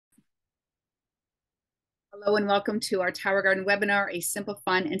Hello and welcome to our Tower Garden webinar, A Simple,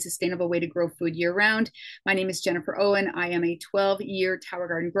 Fun, and Sustainable Way to Grow Food Year-Round. My name is Jennifer Owen. I am a 12-year Tower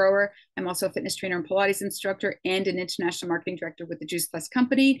Garden grower. I'm also a fitness trainer and Pilates instructor and an international marketing director with the Juice Plus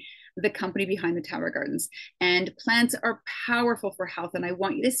company, the company behind the Tower Gardens. And plants are powerful for health, and I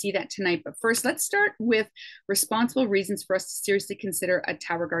want you to see that tonight. But first, let's start with responsible reasons for us to seriously consider a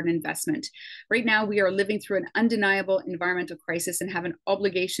Tower Garden investment. Right now, we are living through an undeniable environmental crisis and have an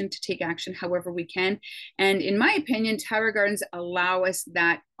obligation to take action however we can. And in my opinion, Tower Gardens allow us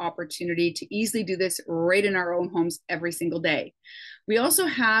that opportunity to easily do this right in our own homes every single day. We also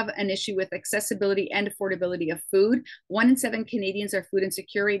have an issue with accessibility and affordability of food. 1 in 7 Canadians are food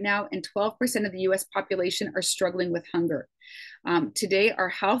insecure right now, and 12% of the US population are struggling with hunger. Today, our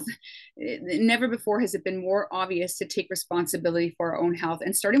health, never before has it been more obvious to take responsibility for our own health,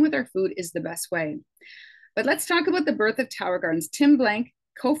 and starting with our food is the best way. But let's talk about the birth of Tower Gardens. Tim Blank,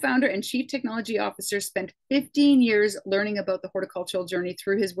 co-founder and chief technology officer, spent 15 years learning about the horticultural journey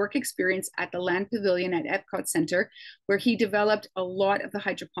through his work experience at the Land Pavilion at Epcot Center, where he developed a lot of the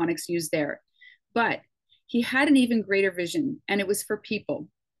hydroponics used there. But he had an even greater vision, and it was for people.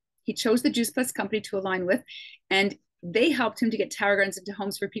 He chose the Juice Plus company to align with, and they helped him to get Tower Gardens into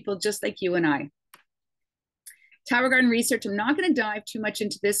homes for people just like you and I. Tower Garden research, I'm not going to dive too much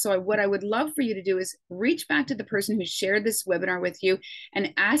into this. So what I would love for you to do is reach back to the person who shared this webinar with you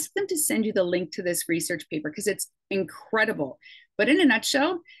and ask them to send you the link to this research paper because it's incredible. But in a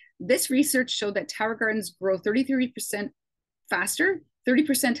nutshell, this research showed that Tower Gardens grow 33% faster,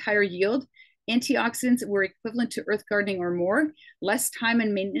 30% higher yield. Antioxidants were equivalent to earth gardening or more, less time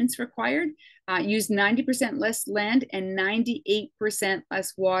and maintenance required, used 90% less land and 98%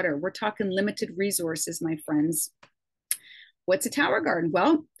 less water. We're talking limited resources, my friends. What's a Tower Garden?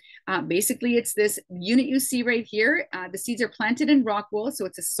 Well, basically, it's this unit you see right here. The seeds are planted in rock wool, so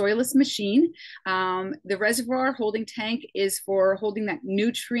it's a soilless machine. The reservoir holding tank is for holding that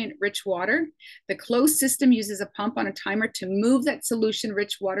nutrient-rich water. The closed system uses a pump on a timer to move that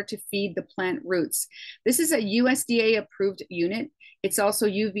solution-rich water to feed the plant roots. This is a USDA-approved unit. It's also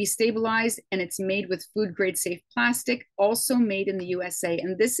UV stabilized, and it's made with food-grade safe plastic, also made in the USA.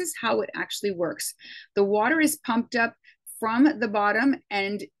 And this is how it actually works. The water is pumped up from the bottom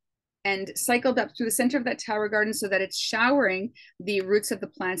and cycled up through the center of that Tower Garden so that it's showering the roots of the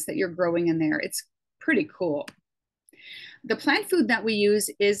plants that you're growing in there. It's pretty cool. The plant food that we use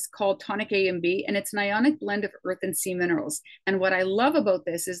is called tonic A and B, and it's an ionic blend of earth and sea minerals. And what I love about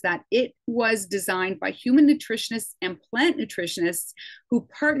this is that it was designed by human nutritionists and plant nutritionists who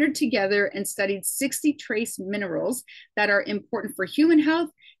partnered together and studied 60 trace minerals that are important for human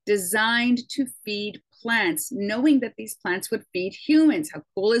health, designed to feed plants, knowing that these plants would feed humans. How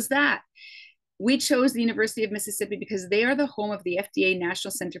cool is that? We chose the University of Mississippi because they are the home of the FDA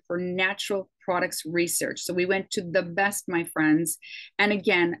National Center for Natural Products Research. So we went to the best, my friends. And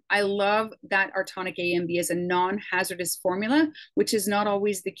again, I love that our tonic A and B is a non-hazardous formula, which is not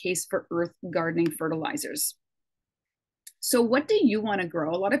always the case for earth gardening fertilizers. So what do you want to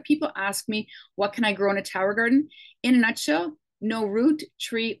grow? A lot of people ask me, what can I grow in a Tower Garden? In a nutshell, no root,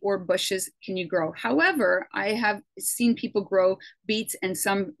 tree, or bushes can you grow. However, I have seen people grow beets and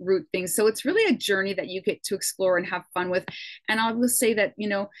some root things. So it's really a journey that you get to explore and have fun with. And I will say that,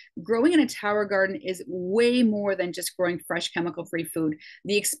 growing in a Tower Garden is way more than just growing fresh chemical-free food.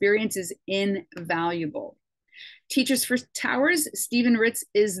 The experience is invaluable. Teachers for Towers, Stephen Ritz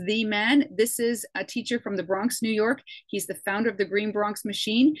is the man. This is a teacher from the Bronx, New York. He's the founder of the Green Bronx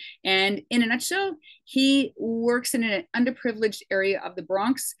Machine. And in a nutshell, he works in an underprivileged area of the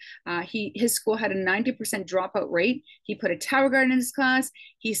Bronx. His school had a 90% dropout rate. He put a Tower Garden in his class.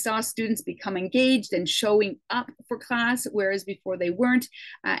 He saw students become engaged and showing up for class, whereas before they weren't.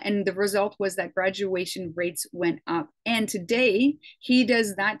 And the result was that graduation rates went up. And today, he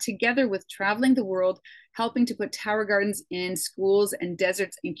does that together with traveling the world, helping to put Tower Gardens in schools and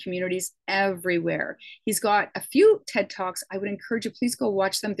deserts and communities everywhere. He's got a few TED Talks. I would encourage you, please go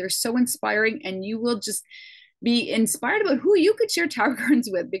watch them. They're so inspiring, and you will just be inspired about who you could share Tower Gardens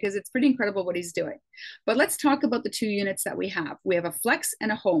with, because it's pretty incredible what he's doing. But let's talk about the two units that we have. We have a Flex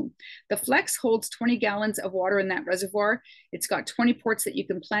and a Home. The Flex holds 20 gallons of water in that reservoir. It's got 20 ports that you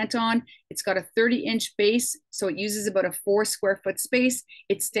can plant on. It's got a 30-inch base, so it uses about a 4 square foot space.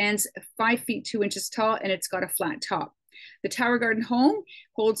 It stands 5 feet 2 inches tall, and it's got a flat top. The Tower Garden Home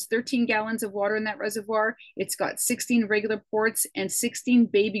holds 13 gallons of water in that reservoir. It's got 16 regular ports and 16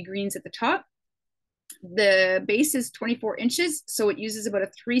 baby greens at the top. The base is 24 inches, so it uses about a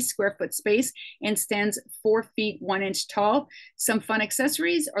 3 square foot space and stands 4 feet 1 inch tall. Some fun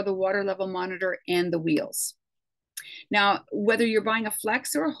accessories are the water level monitor and the wheels. Now, whether you're buying a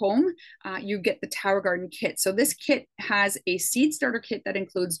flex or a home, you get the Tower Garden kit. So this kit has a seed starter kit that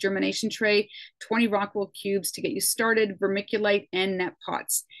includes germination tray, 20 Rockwool cubes to get you started, vermiculite, and net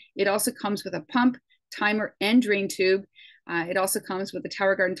pots. It also comes with a pump, timer, and drain tube. It also comes with the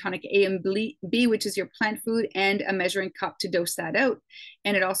Tower Garden Tonic A and B, which is your plant food, and a measuring cup to dose that out.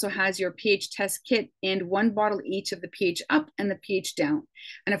 And it also has your pH test kit and 1 bottle each of the pH up and the pH down.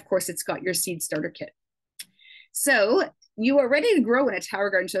 And of course, it's got your seed starter kit. So you are ready to grow when a Tower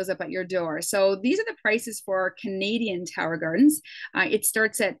Garden shows up at your door. So these are the prices for Canadian Tower Gardens. It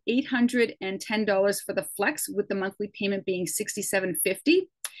starts at $810 for the flex, with the monthly payment being $67.50.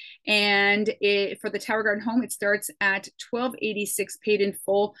 And for the Tower Garden home, it starts at $12.86 paid in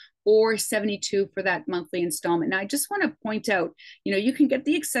full, or $72 for that monthly installment. Now, I just want to point out, you can get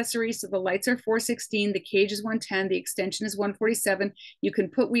the accessories. So the lights are $416, the cage is $110, the extension is $147. You can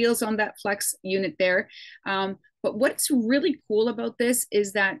put wheels on that flex unit there. But what's really cool about this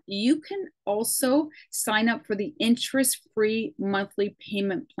is that you can also sign up for the interest-free monthly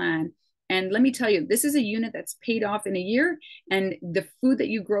payment plan. And let me tell you, this is a unit that's paid off in a year, and the food that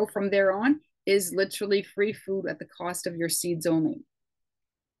you grow from there on is literally free food at the cost of your seeds only.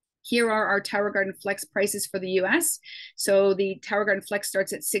 Here are our Tower Garden Flex prices for the US. So the Tower Garden Flex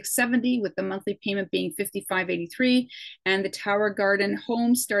starts at $670, with the monthly payment being $55.83. And the Tower Garden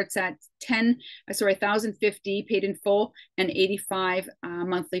Home starts at $1,050 paid in full, and $85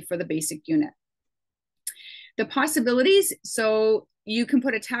 monthly for the basic unit. The possibilities, so you can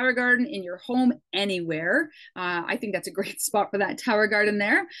put a Tower Garden in your home anywhere. I think that's a great spot for that Tower Garden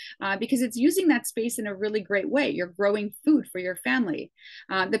there, because it's using that space in a really great way. You're growing food for your family.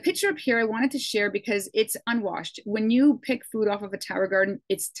 The picture up here I wanted to share because it's unwashed. When you pick food off of a Tower Garden,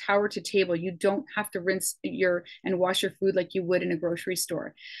 it's tower to table. You don't have to rinse and wash your food like you would in a grocery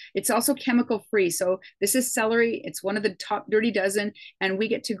store. It's also chemical free. So this is celery. It's one of the top dirty dozen, and we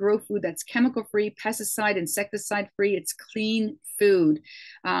get to grow food that's chemical free, pesticide, insecticide free. It's clean food.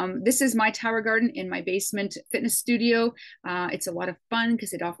 This is my Tower Garden in my basement fitness studio. It's a lot of fun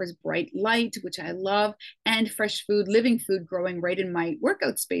because it offers bright light, which I love, and fresh food, living food growing right in my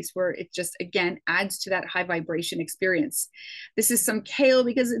workout space, where it just, again, adds to that high vibration experience. This is some kale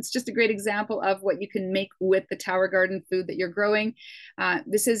because it's just a great example of what you can make with the Tower Garden food that you're growing.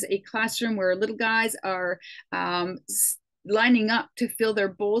 This is a classroom where little guys are lining up to fill their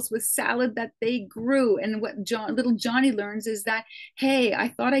bowls with salad that they grew. And what little Johnny learns is that, hey, I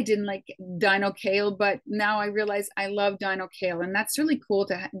thought I didn't like dino kale, but now I realize I love dino kale. And that's really cool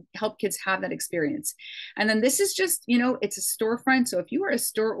to help kids have that experience. And then this is just, it's a storefront. So if you are a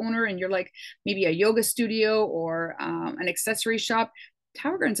store owner and you're like maybe a yoga studio or an accessory shop,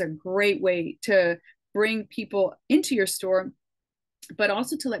 Tower Gardens are a great way to bring people into your store, but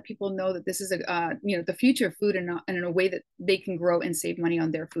also to let people know that this is the future of food, and in a way that they can grow and save money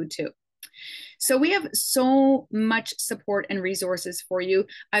on their food too. So we have so much support and resources for you.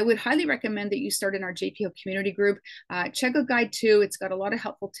 I would highly recommend that you start in our JPO community group. Check out Guide 2. It's got a lot of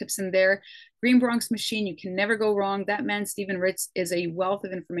helpful tips in there. Green Bronx Machine, you can never go wrong. That man, Stephen Ritz, is a wealth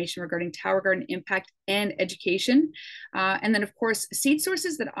of information regarding Tower Garden impact and education. And then, of course, seed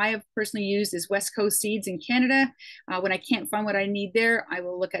sources that I have personally used is West Coast Seeds in Canada. When I can't find what I need there, I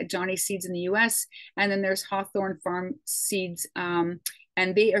will look at Johnny Seeds in the US. And then there's Hawthorne Farm Seeds,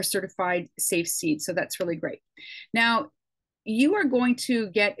 and they are certified safe seeds. So that's really great. Now, you are going to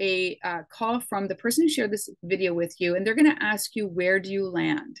get a call from the person who shared this video with you, and they're going to ask you, where do you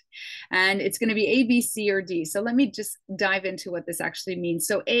land? And it's going to be A, B, C, or D. So let me just dive into what this actually means.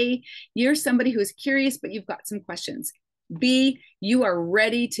 So A, you're somebody who's curious, but you've got some questions. B, you are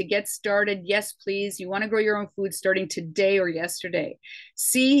ready to get started. Yes, please. You want to grow your own food starting today or yesterday.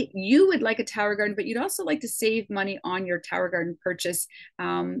 C, you would like a Tower Garden, but you'd also like to save money on your Tower Garden purchase.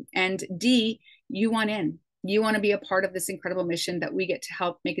 And D, you want in. You want to be a part of this incredible mission that we get to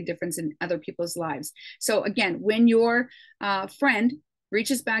help make a difference in other people's lives. So again, when your friend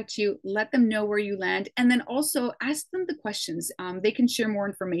reaches back to you, let them know where you land, and then also ask them the questions. They can share more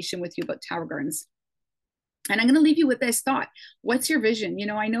information with you about Tower Gardens. And I'm going to leave you with this thought. What's your vision?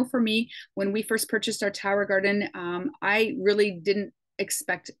 I know for me, when we first purchased our Tower Garden, I really didn't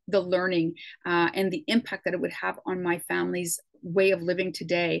expect the learning and the impact that it would have on my family's way of living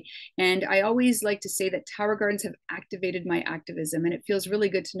today. And I always like to say that Tower Gardens have activated my activism, and it feels really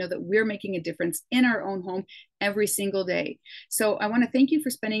good to know that we're making a difference in our own home every single day. So I want to thank you for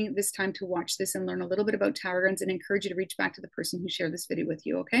spending this time to watch this and learn a little bit about Tower Gardens, and encourage you to reach back to the person who shared this video with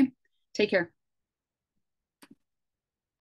you. Okay, take care.